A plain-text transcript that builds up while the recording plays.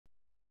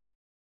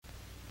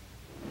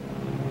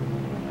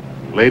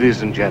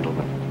Ladies and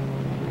gentlemen,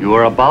 you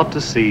are about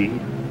to see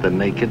The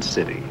Naked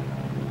City.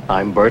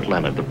 I'm Burt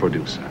Leonard, the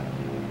producer.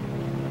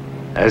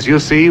 As you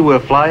see, we're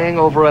flying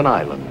over an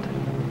island,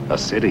 a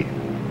city,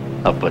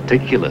 a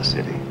particular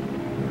city.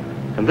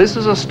 And this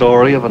is a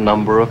story of a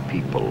number of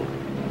people,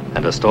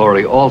 and a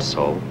story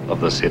also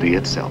of the city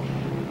itself.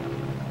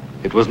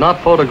 It was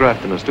not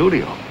photographed in a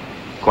studio.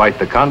 Quite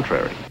the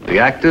contrary. The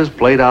actors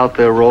played out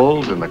their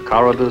roles in the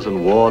corridors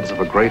and wards of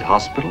a great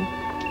hospital,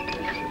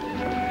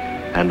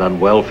 and on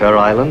Welfare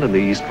Island in the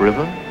East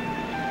River,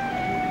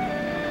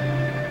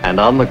 and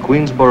on the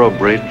Queensboro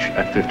Bridge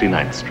at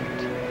 59th Street.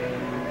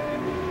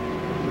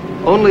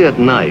 Only at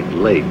night,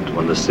 late,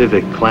 when the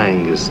civic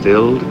clang is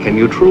stilled, can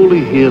you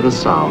truly hear the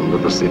sound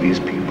of the city's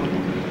people.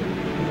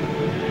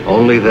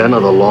 Only then are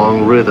the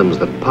long rhythms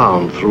that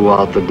pound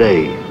throughout the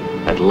day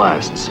at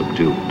last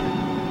subdued.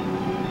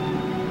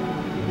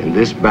 In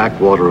this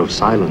backwater of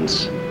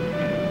silence,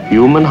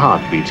 human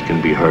heartbeats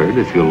can be heard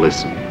if you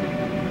listen,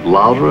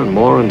 louder and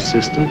more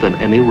insistent than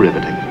any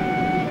riveting.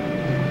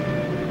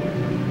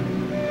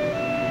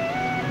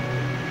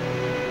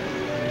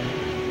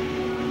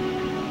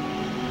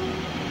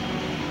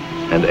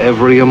 And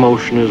every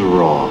emotion is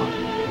raw,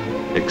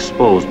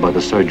 exposed by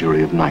the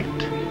surgery of night.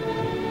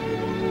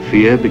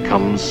 Fear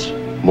becomes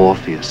more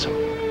fearsome.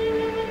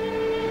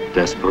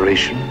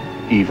 Desperation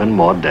even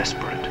more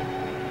desperate.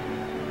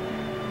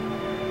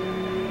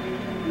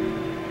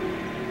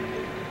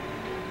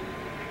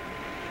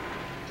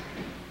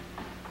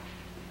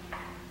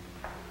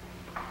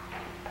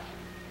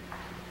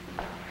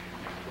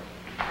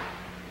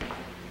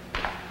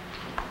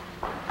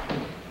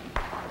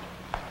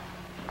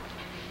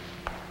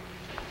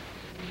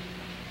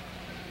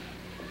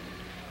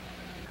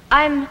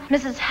 I'm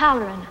Mrs.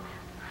 Halloran.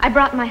 I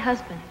brought my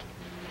husband.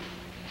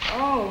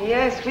 Oh,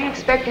 yes, we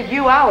expected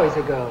you hours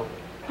ago.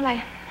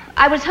 Well,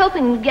 I was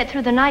hoping to get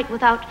through the night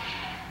without...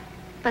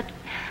 But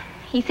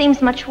he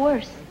seems much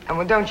worse. And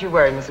well, don't you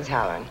worry, Mrs.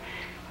 Halloran.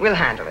 We'll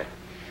handle it.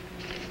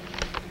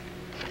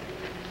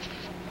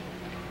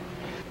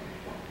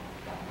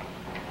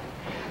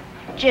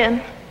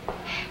 Jim.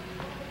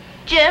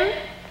 Jim?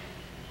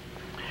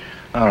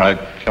 All right,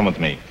 come with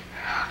me.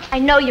 I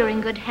know you're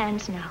in good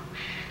hands now.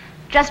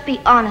 Just be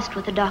honest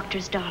with the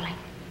doctors, darling.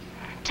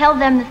 Tell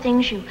them the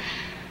things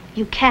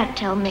you can't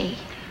tell me.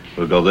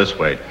 We'll go this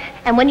way.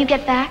 And when you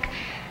get back,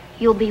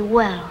 you'll be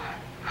well.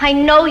 I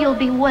know you'll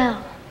be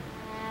well.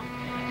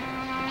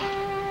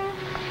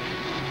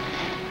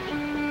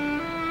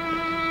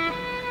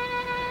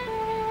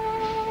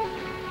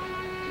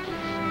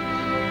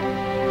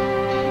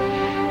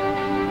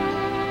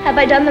 Have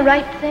I done the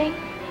right thing?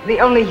 The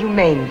only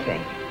humane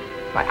thing.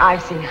 Why,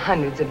 I've seen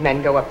hundreds of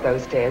men go up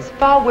those stairs,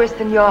 far worse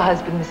than your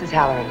husband, Mrs.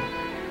 Halloran.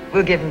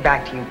 We'll give him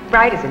back to you,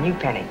 bright as a new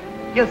penny.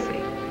 You'll see.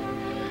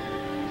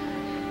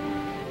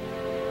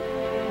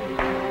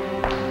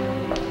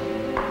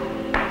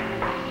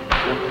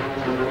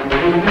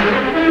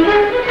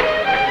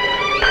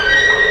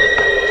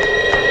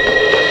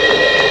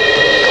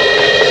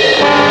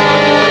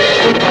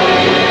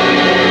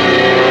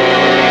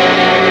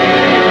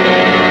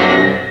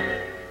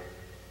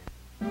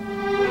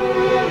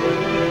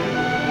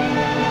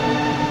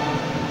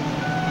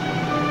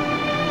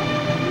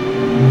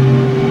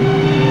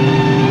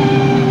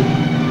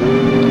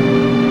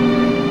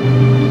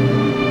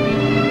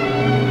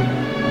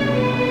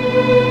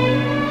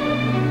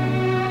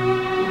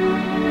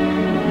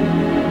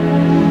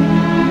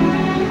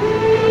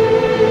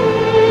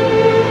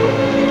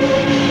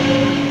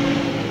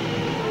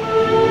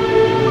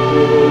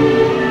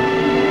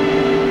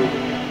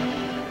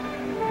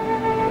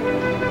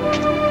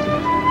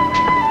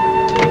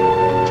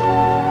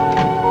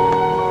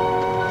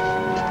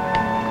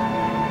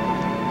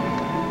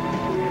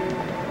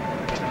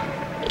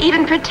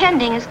 Even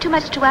pretending is too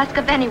much to ask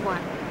of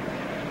anyone.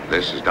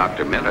 This is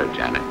Dr. Miller,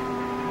 Janet.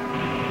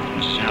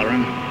 Mrs.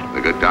 Halloran?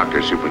 The good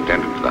doctor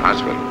superintendent of the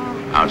hospital.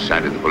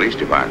 Outside of the police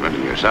department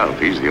and yourself,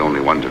 he's the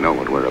only one to know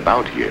what we're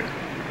about here.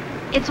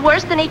 It's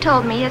worse than he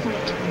told me, isn't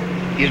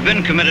it? He's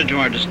been committed to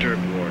our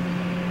disturbed ward.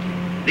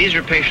 These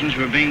are patients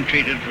who are being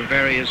treated for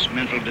various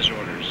mental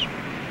disorders.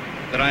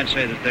 But I'd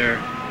say that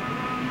they're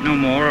no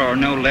more or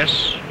no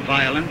less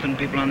violent than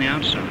people on the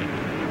outside.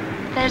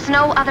 There's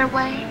no other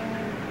way?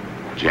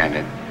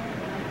 Janet,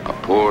 a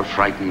poor,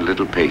 frightened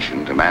little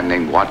patient, a man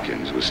named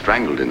Watkins, was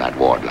strangled in that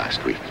ward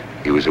last week.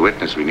 He was a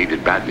witness we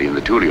needed badly in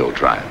the Tullio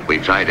trial. We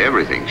tried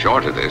everything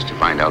short of this to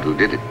find out who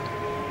did it.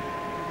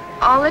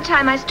 All the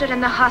time I stood in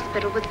the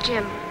hospital with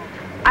Jim,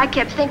 I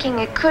kept thinking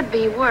it could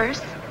be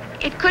worse.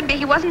 It could be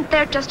he wasn't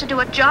there just to do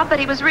a job, but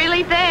he was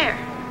really there.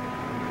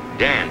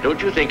 Dan, don't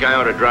you think I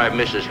ought to drive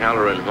Mrs.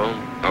 Halloran home?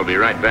 I'll be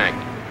right back.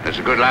 That's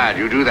a good lad.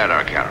 You do that,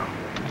 Arcaro.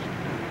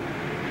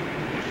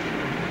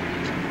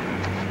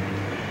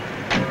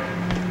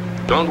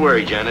 Don't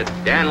worry, Janet.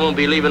 Dan won't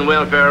be leaving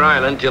Welfare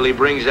Island till he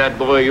brings that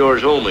boy of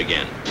yours home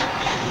again.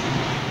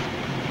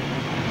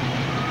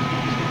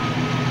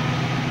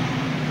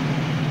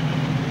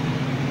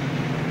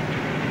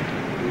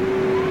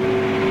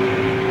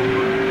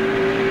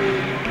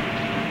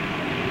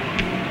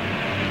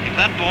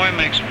 that boy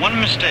makes one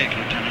mistake,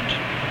 Lieutenant,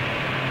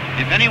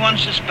 if anyone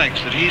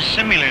suspects that he's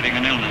simulating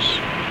an illness,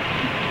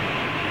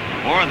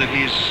 or that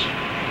he's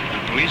a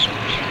policeman.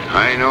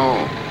 I know.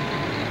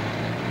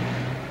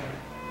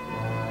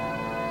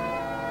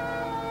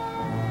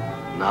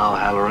 Now,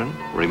 Halloran,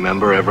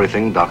 remember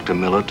everything Dr.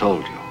 Miller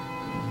told you.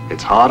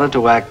 It's harder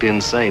to act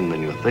insane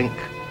than you think.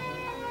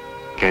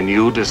 Can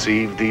you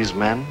deceive these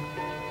men?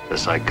 The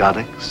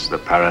psychotics, the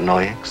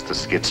paranoiacs, the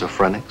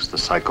schizophrenics, the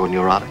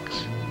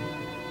psychoneurotics?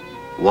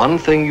 One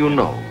thing you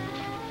know,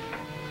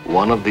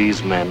 one of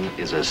these men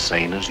is as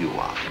sane as you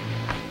are.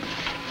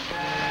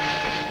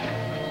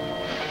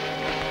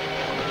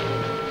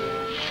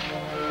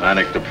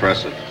 Manic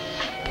depressive.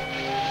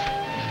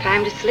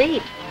 Time to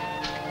sleep.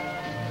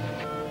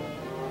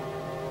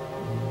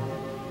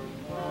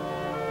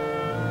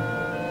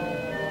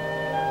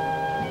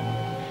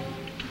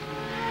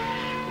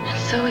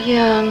 So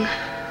young.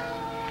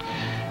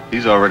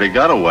 He's already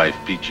got a wife,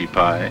 Peachy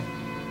Pie.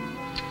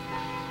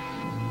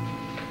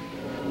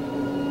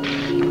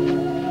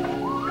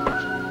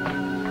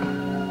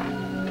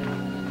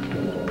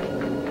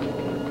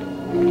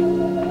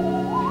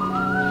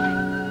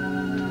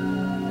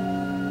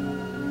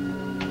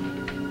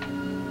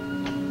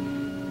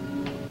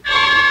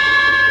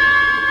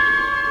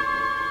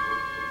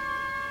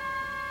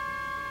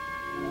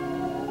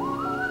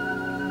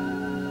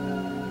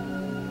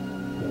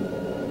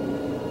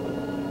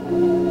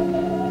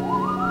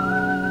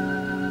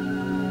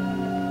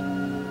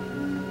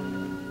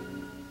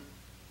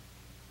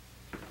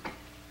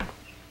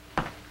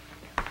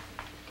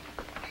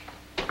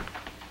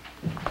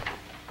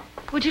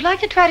 Would you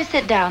like to try to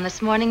sit down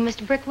this morning,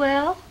 Mr.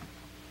 Brickwell?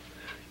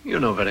 You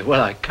know very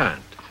well I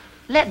can't.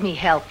 Let me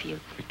help you.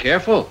 Be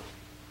careful.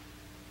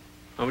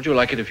 How would you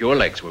like it if your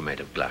legs were made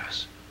of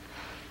glass?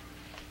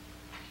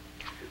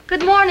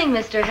 Good morning,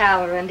 Mr.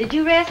 Halloran. Did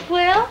you rest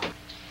well?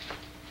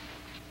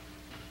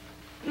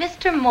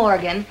 Mr.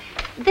 Morgan,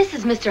 this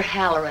is Mr.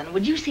 Halloran.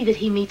 Would you see that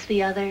he meets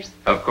the others?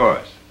 Of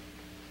course.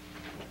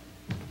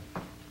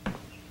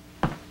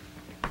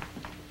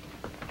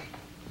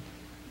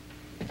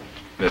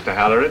 Mr.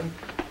 Halloran,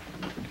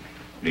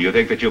 do you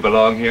think that you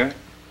belong here?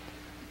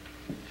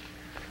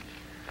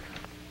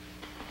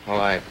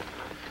 Well,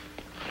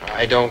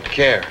 I don't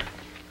care.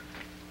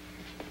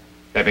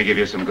 Let me give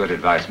you some good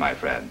advice, my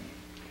friend.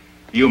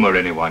 Humor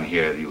anyone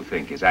here that you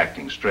think is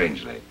acting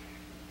strangely.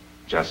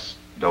 Just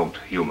don't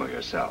humor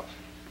yourself.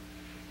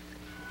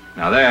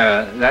 Now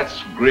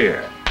that's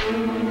Greer.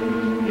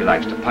 He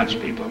likes to punch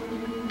people.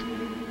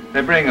 They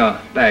bring a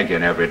bag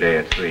in every day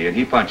at 3, and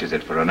he punches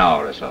it for an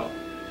hour or so.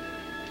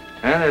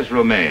 And there's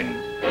Romaine.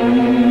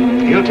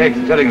 He'll take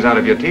the fillings out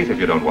of your teeth if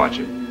you don't watch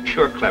him.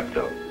 Pure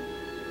klepto.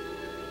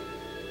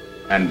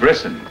 And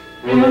Brisson.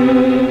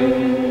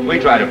 We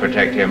try to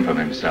protect him from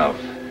himself.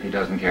 He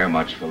doesn't care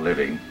much for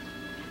living.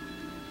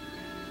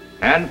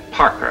 And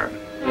Parker.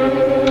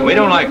 We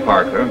don't like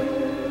Parker.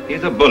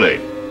 He's a bully.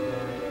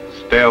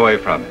 Stay away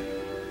from him.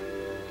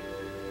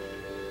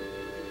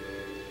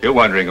 You're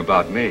wondering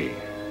about me.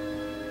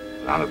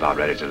 I'm about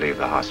ready to leave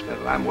the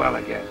hospital. I'm well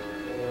again.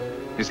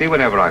 You see,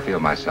 whenever I feel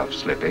myself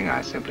slipping,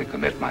 I simply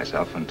commit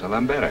myself until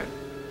I'm better.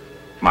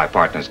 My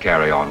partners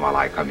carry on while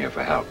I come here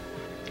for help.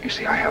 You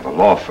see, I have a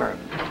law firm.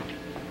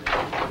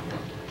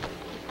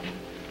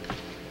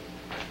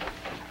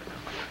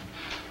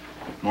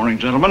 Morning,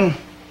 gentlemen.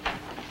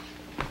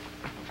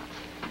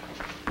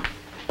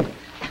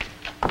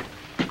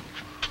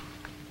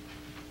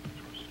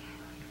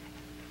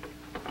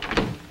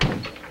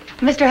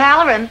 Mr.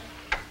 Halloran.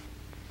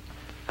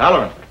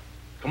 Halloran,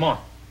 come on,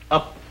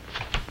 up.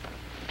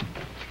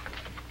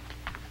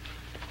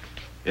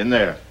 In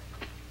there.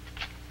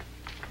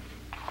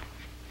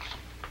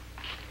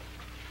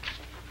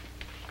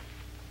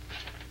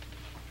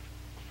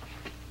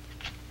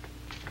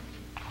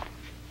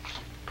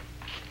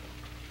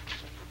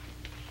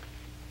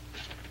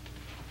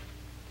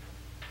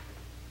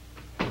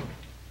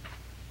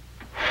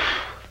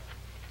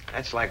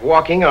 That's like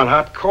walking on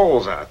hot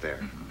coals out there.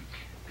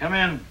 Come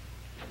in.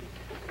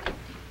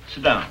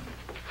 Sit down.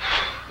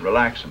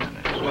 Relax a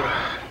minute.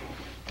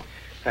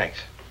 Thanks.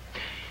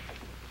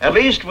 At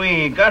least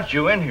we got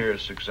you in here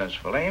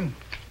successfully.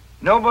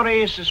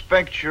 Nobody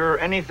suspects you're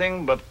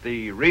anything but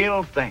the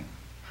real thing.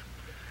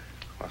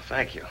 Well,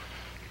 thank you.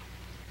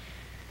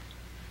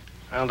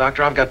 Well,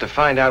 Doctor, I've got to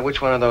find out which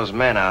one of those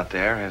men out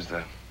there has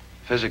the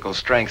physical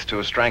strength to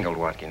have strangled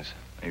Watkins.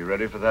 Are you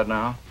ready for that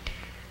now?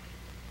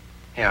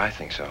 Yeah, I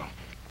think so.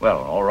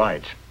 Well, all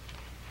right.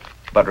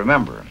 But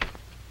remember,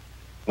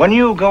 when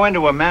you go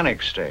into a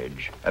manic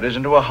stage, that is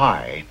into a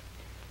high,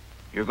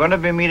 you're going to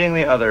be meeting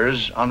the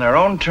others on their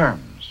own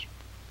terms.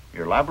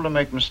 You're liable to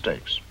make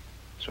mistakes,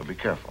 so be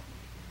careful.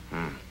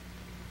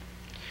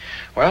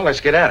 Well,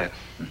 let's get at it.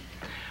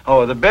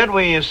 Oh, the bed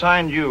we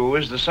assigned you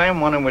is the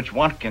same one in which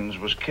Watkins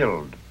was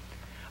killed.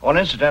 Oh, and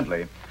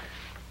incidentally,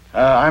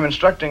 I'm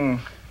instructing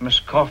Miss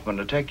Kaufman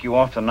to take you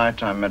off the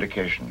nighttime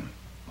medication.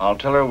 I'll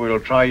tell her we'll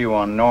try you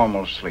on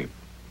normal sleep.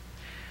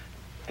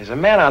 There's a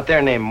man out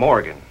there named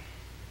Morgan.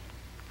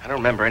 I don't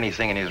remember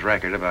anything in his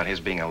record about his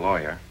being a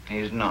lawyer.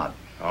 He's not.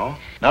 Oh?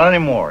 Not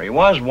anymore. He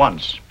was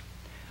once.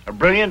 A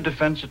brilliant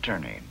defense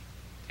attorney.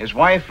 His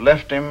wife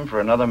left him for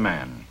another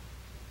man.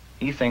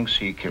 He thinks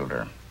he killed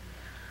her.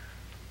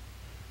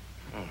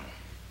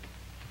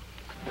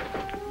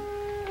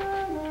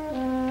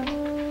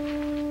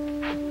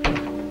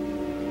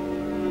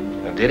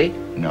 Did he?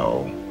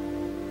 No.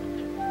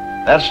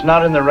 That's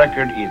not in the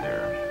record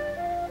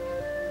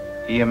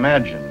either. He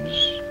imagines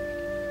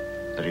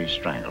that he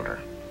strangled her.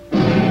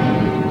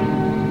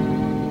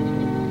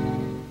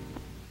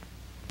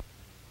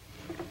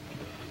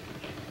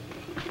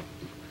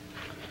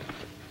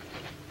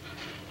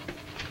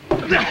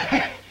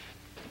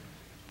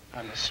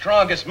 I'm the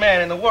strongest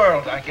man in the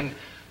world. I can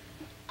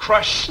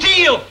crush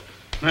steel.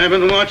 I've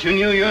been watching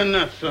you. You're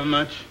not so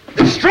much.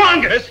 The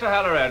strongest! Mr.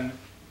 Halloran,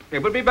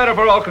 it would be better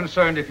for all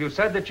concerned if you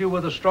said that you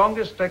were the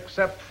strongest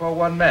except for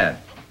one man.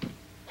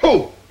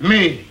 Who?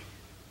 Me.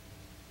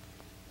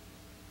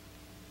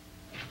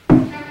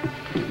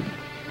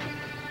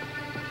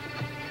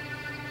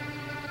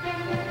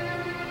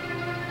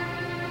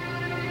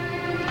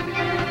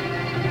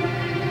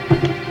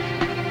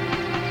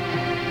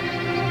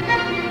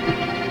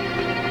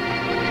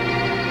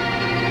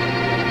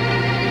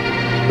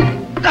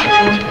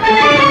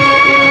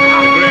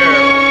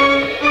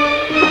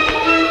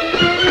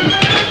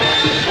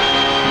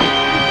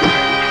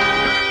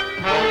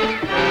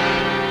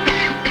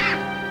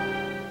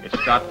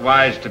 Not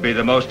wise to be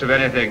the most of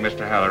anything, Mr.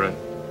 Halloran.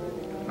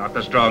 Not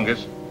the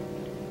strongest.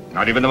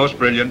 Not even the most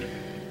brilliant.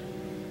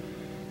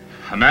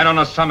 A man on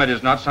a summit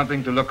is not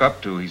something to look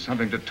up to. He's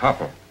something to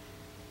topple.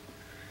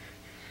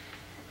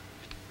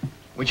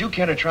 Would you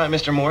care to try,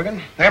 Mr.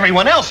 Morgan?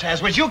 Everyone else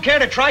has. Would you care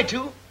to try,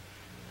 too?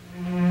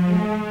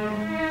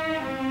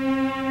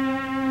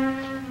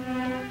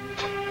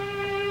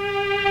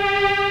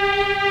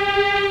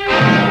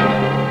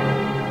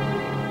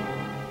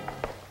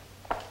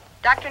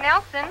 Dr.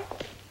 Nelson,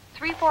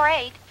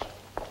 348.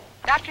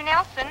 Dr.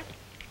 Nelson,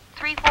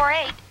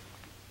 348.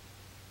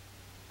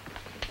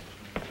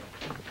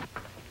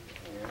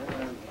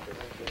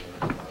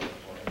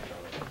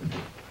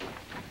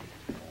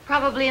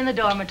 Probably in the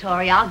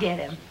dormitory. I'll get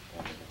him.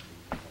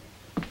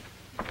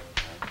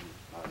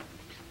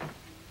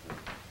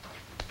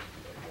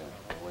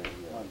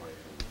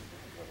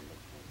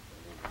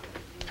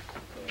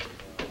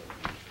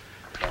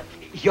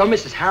 You're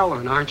Mrs.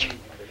 Halloran, aren't you?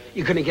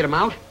 You gonna get him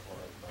out?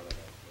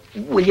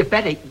 Well, you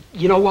better.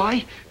 You know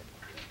why?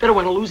 They don't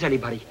want to lose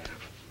anybody.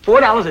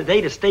 $4 a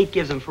day the state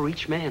gives them for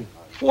each man.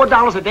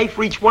 $4 a day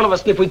for each one of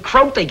us, and if we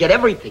croak, they get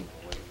everything.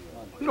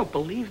 You don't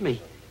believe me.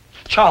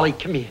 Charlie,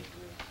 come here.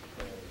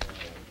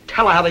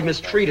 Tell her how they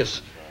mistreat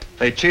us.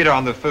 They cheat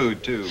on the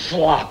food, too.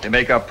 Slop. They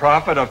make a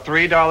profit of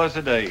 $3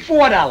 a day.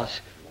 $4.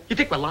 You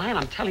think we're lying?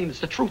 I'm telling you, it's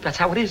the truth. That's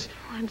how it is.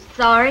 I'm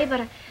sorry,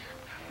 but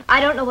I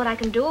don't know what I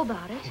can do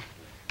about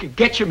it.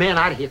 Get your man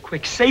out of here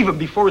quick. Save him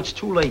before it's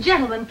too late.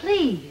 Gentlemen,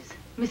 please.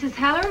 Mrs.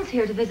 Halloran's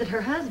here to visit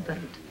her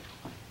husband.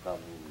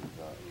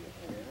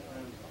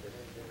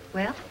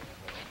 Well?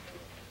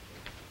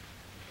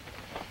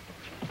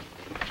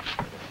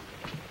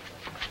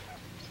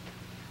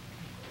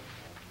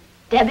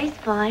 Debbie's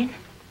fine.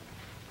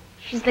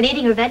 She's been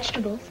eating her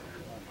vegetables.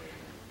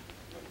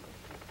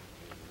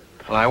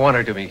 Well, I want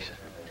her to be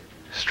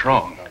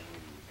strong.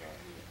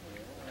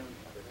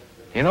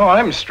 You know,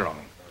 I'm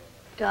strong.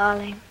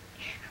 Darling,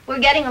 we're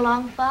getting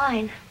along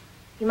fine.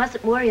 You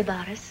mustn't worry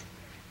about us.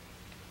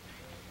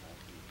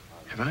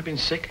 Have I been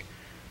sick?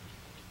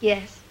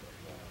 Yes.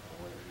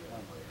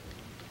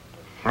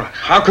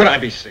 How could I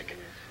be sick?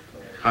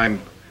 I'm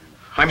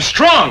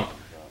strong.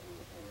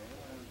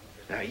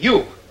 Now,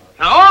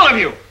 all of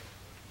you,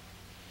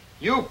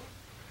 you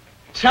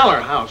tell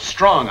her how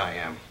strong I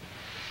am.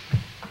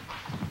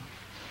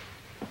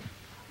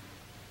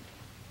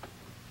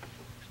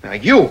 Now,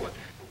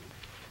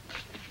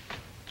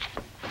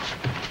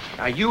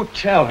 you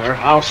tell her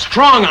how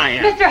strong I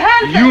am. Mr.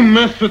 Hanson! You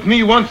mess with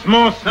me once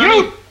more, Sonny.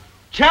 You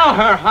tell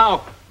her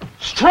how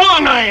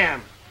strong I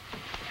am.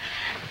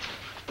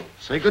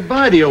 Say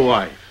goodbye to your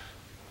wife.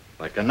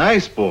 Like a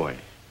nice boy.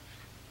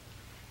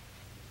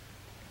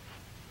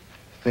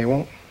 They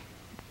won't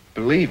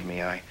believe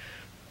me. I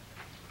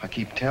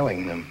keep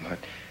telling them, but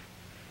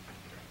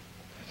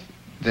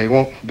they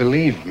won't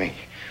believe me.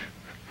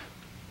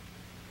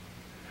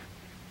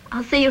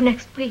 I'll see you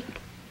next week.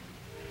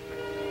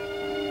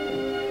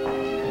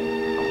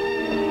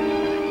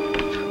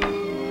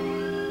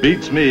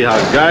 Beats me how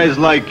guys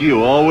like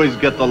you always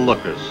get the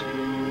lookers.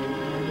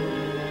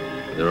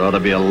 There ought to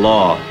be a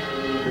law.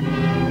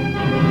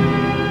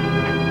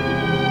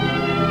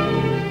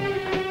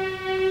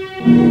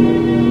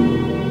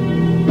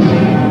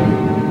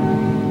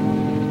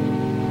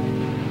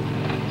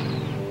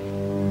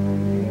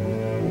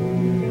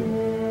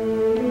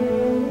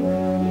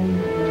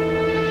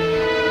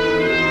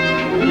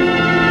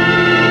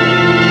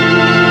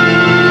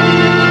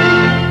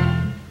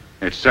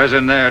 It says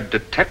in there,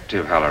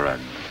 Detective Halloran.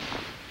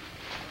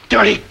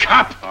 Dirty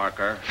cop!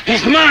 Parker.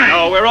 He's mine!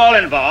 No, we're all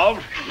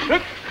involved.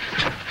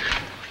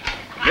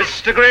 Miss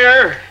Mr.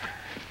 Greer.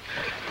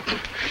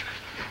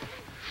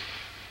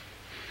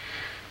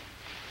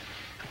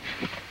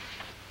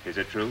 Is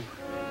it true?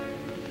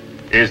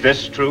 Is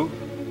this true?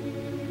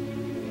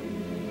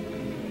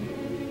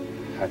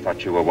 I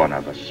thought you were one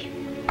of us.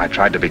 I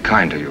tried to be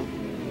kind to you,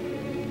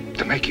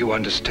 to make you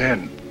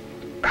understand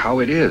how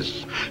it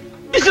is.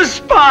 He's a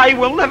spy.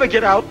 We'll never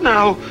get out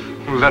now.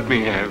 Let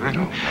me have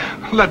him.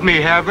 Let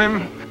me have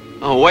him.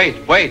 Oh, wait.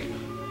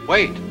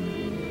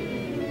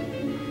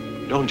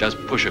 Don't just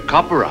push a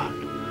cop around.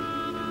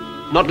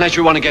 Not unless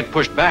you want to get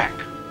pushed back.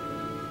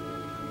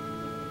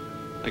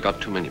 I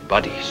got too many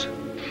buddies.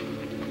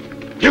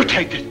 You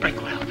take this,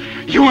 Brickwell.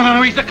 You want to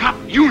know he's a cop?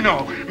 You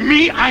know.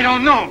 Me, I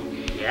don't know.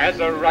 He has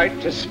a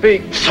right to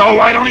speak. So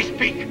why don't he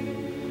speak?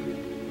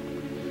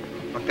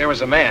 Look, there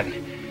was a man.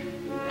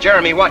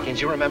 Jeremy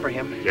Watkins, you remember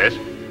him? Yes.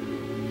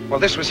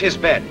 Well, this was his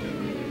bed.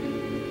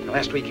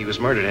 Last week he was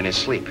murdered in his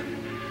sleep.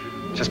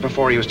 Just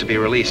before he was to be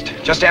released.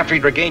 Just after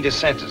he'd regained his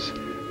senses.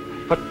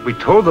 But we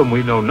told them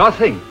we know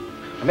nothing.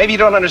 Maybe you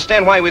don't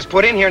understand why he was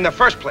put in here in the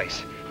first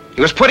place.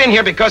 He was put in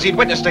here because he'd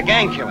witnessed a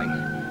gang killing.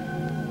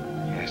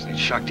 Yes, it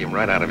shocked him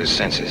right out of his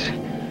senses.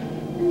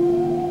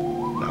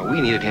 Now,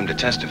 we needed him to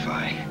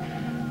testify.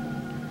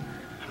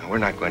 Now, we're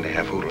not going to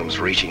have hoodlums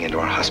reaching into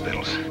our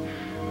hospitals.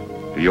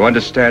 Do you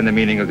understand the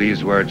meaning of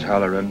these words,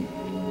 Halloran?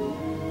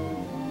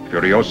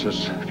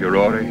 Furiosus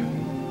furore,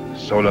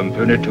 solum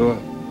punitur.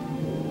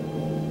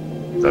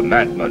 The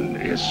madman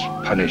is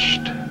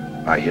punished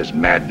by his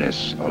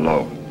madness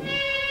alone.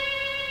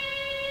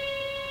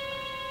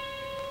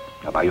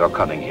 Now, by your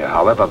coming here,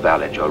 however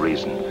valid your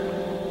reason,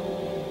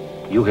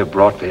 you have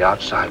brought the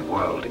outside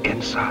world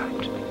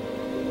inside.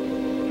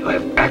 You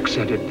have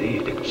accented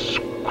the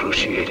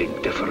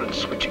excruciating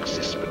difference which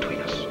exists between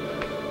us,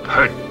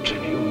 hurt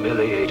and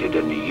humiliated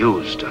and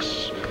used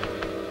us.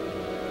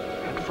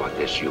 And for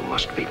this you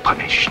must be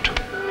punished.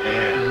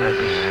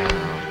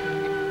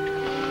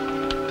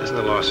 Doesn't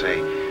the law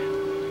say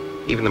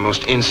even the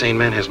most insane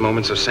man has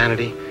moments of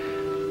sanity?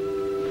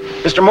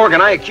 Mr.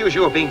 Morgan, I accuse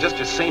you of being just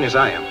as sane as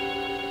I am.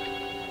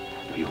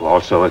 You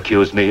also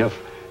accuse me of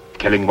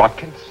killing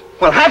Watkins?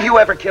 Well, have you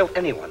ever killed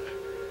anyone?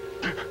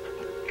 Look,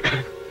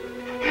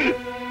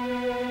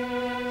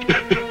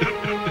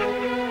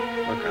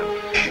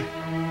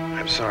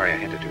 I'm sorry I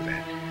had to do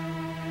that.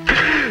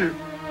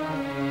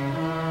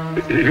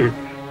 You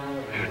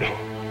know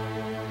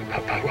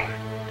about my wife.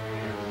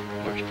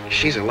 Look,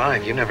 she's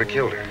alive. You never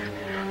killed her.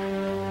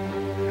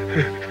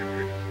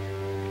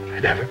 I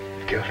never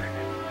killed her.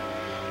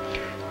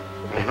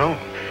 Oh, no.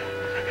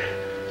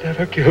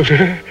 Never killed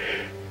her.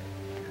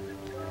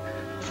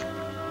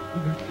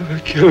 Never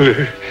killed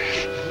her.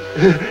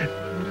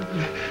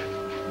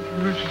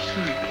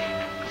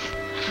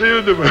 See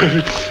in the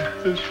morning,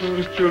 the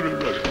smallest children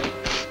running.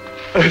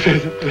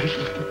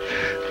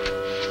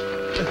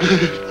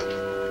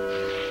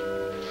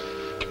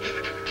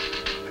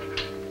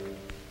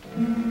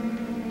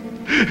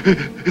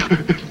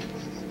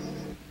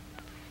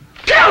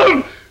 Kill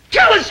him!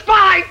 Kill the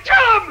spy!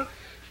 Kill him!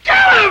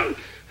 Kill him!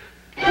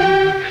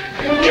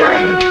 Kill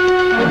him!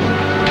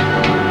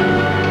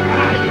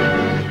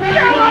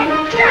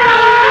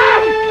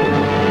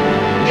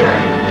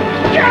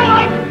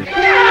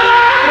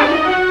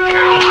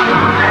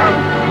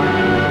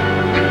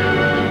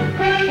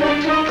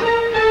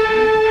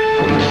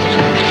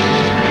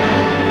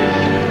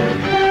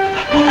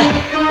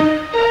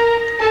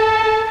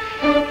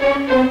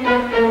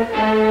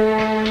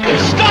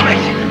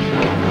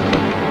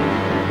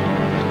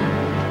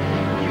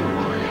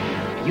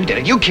 You did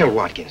it. You killed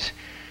Watkins.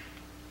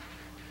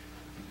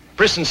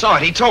 Brisson saw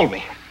it. He told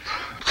me.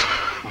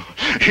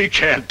 He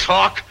can't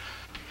talk.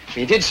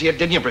 You did see it,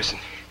 didn't you, Brisson?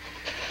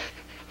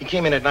 He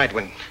came in at night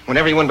when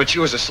everyone but you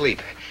was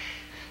asleep.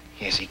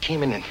 Yes, he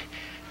came in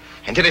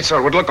and did it so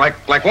it would look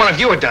like one of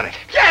you had done it.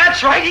 Yeah,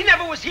 that's right. He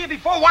never was here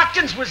before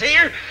Watkins was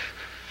here.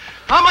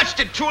 How much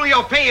did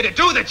Tullio pay you to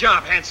do the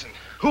job, Hanson?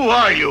 Who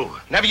are you?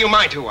 Never you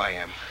mind who I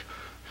am.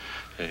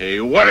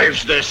 Hey, what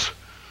is this?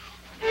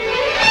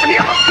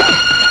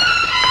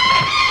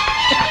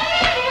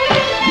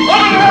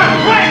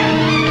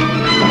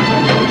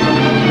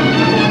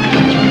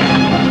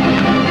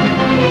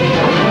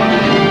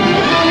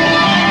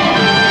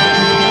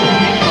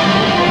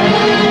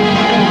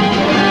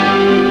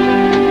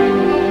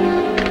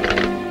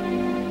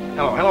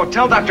 Hello.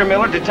 Tell Dr.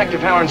 Miller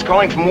Detective Halloran's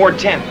calling from Ward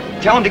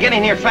 10. Tell him to get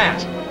in here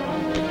fast.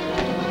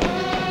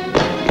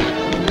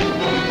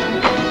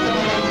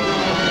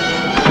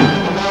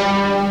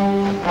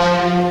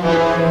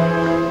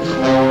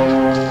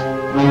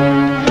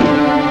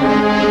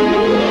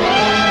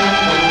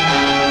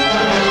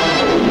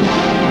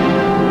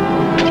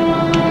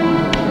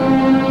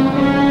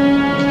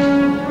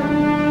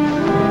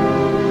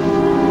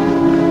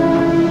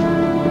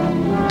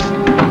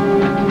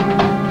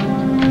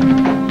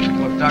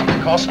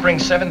 Call Spring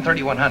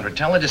 73100.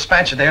 Tell the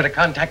dispatcher there to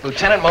contact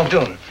Lieutenant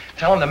Muldoon.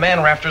 Tell him the man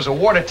we're after is a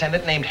ward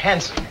attendant named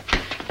Hanson.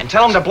 And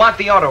tell him to block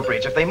the auto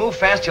bridge. If they move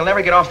fast, he'll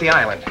never get off the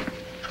island.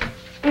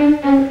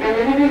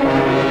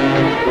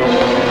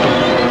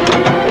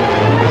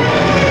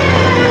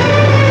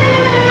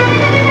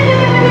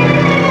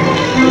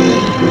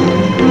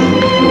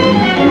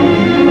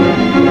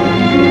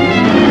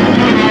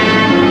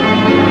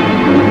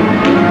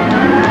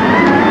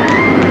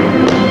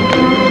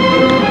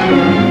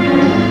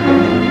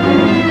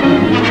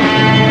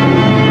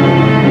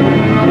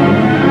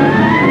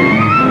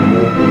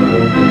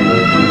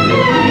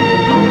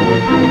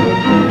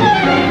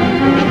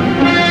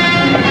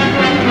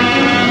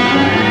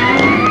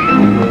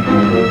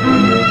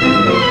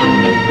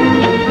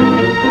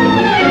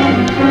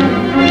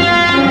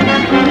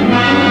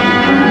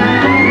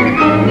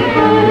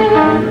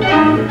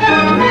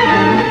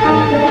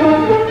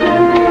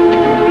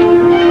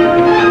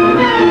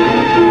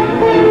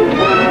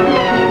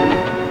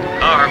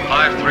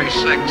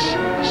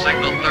 536,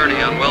 signal 30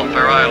 on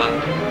Welfare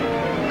Island.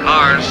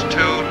 Cars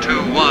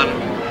 221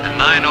 and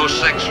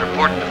 906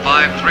 report to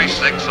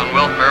 536 on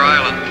Welfare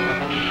Island.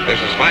 This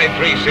is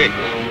 536.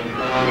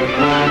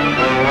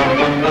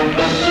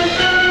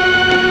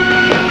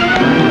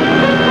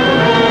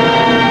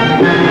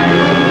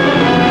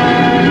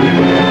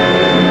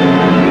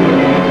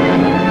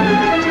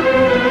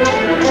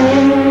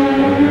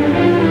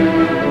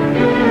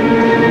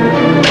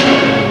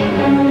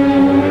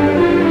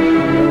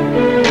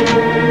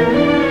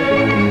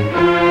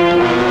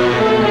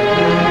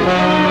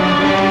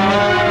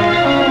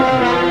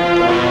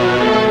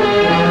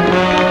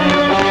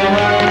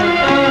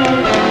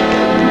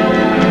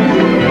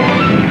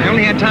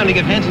 Time to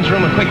give Hanson's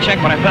room a quick check,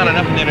 but I found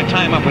enough in there to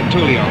tie him up with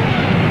Tulio.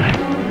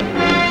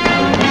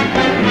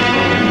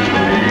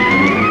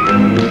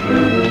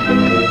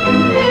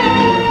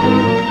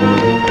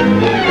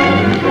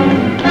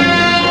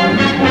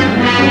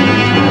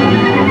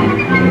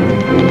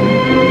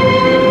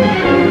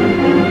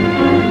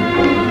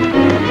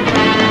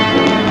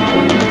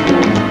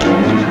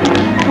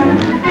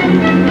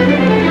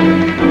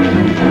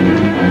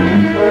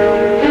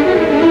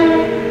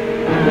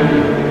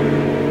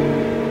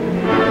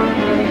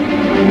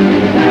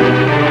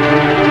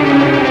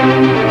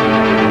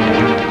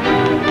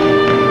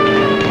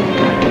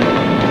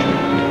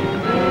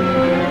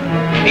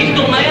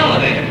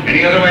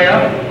 Any other way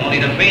up? Only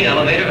the freight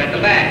elevator at the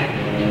back.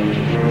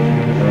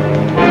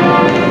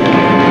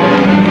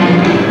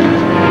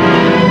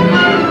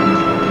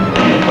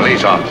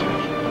 Police officer,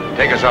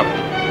 take us up.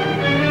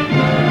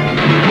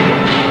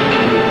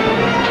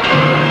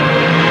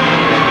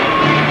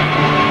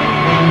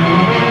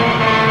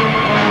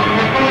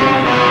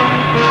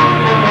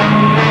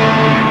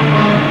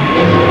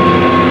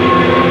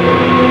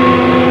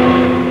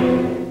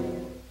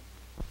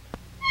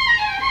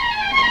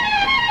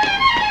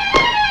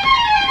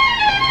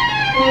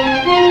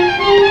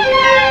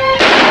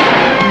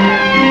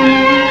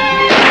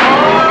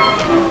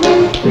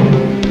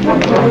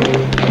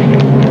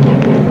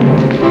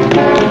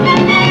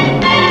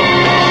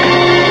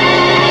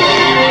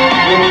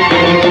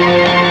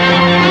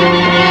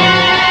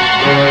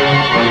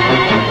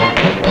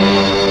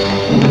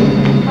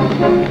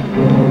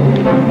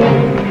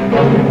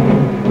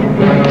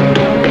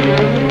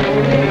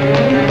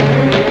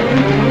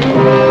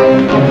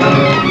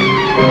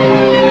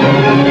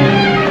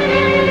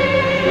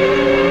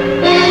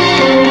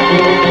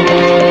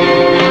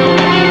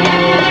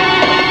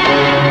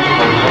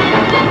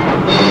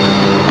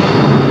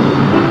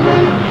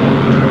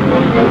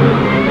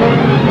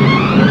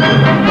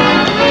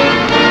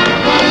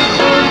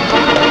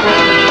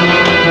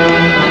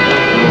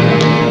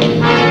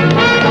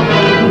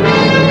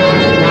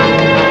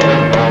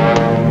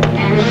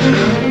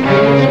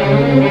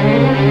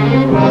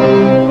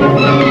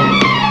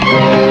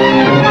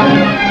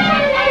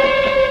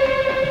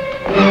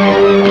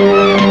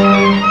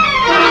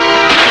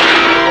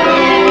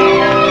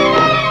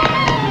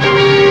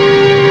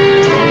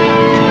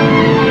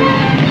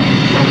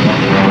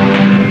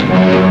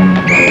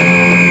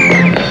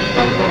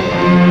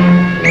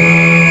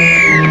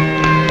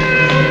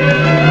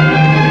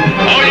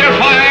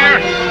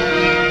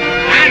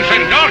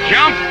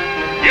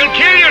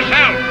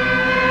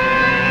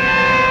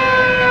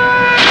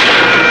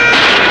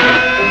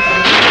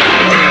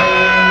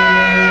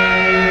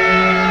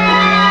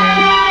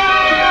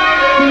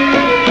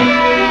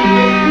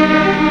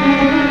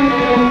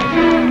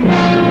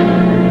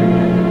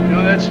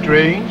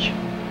 Strange.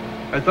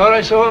 I thought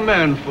I saw a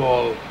man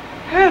fall.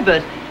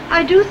 Herbert,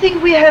 I do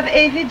think we have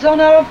aphids on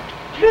our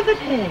privet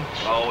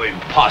hedge. Oh,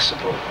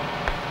 impossible.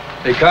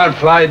 They can't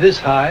fly this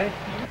high.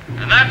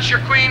 And that's your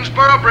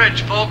Queensboro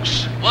Bridge,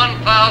 folks.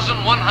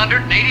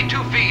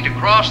 1,182 feet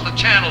across the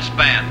channel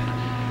span.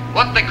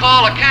 What they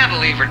call a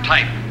cantilever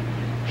type.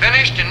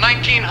 Finished in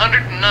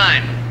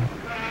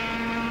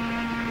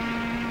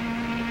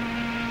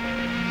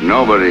 1909.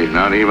 Nobody,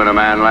 not even a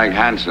man like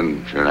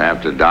Hanson, should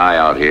have to die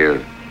out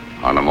here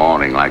on a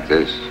morning like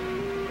this.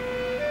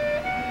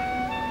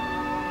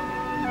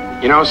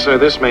 You know, sir,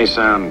 this may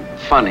sound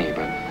funny,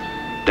 but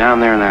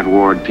down there in that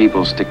ward,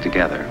 people stick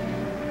together.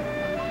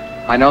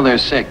 I know they're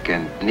sick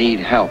and need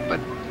help, but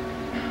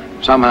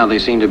somehow they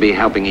seem to be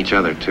helping each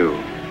other, too.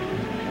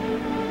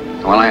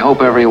 Well, I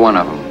hope every one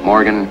of them,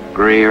 Morgan,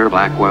 Greer,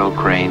 Blackwell,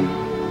 Crane,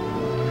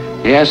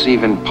 yes,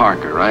 even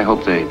Parker, I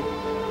hope they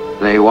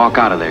walk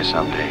out of there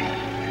someday.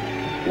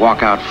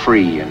 Walk out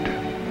free and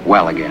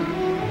well again.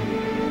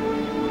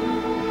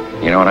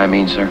 You know what I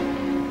mean, sir?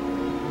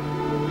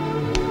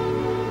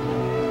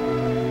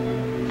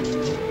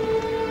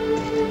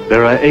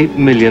 There are 8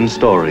 million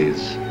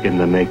stories in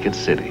the naked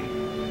city.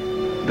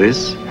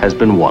 This has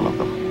been one of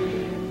them.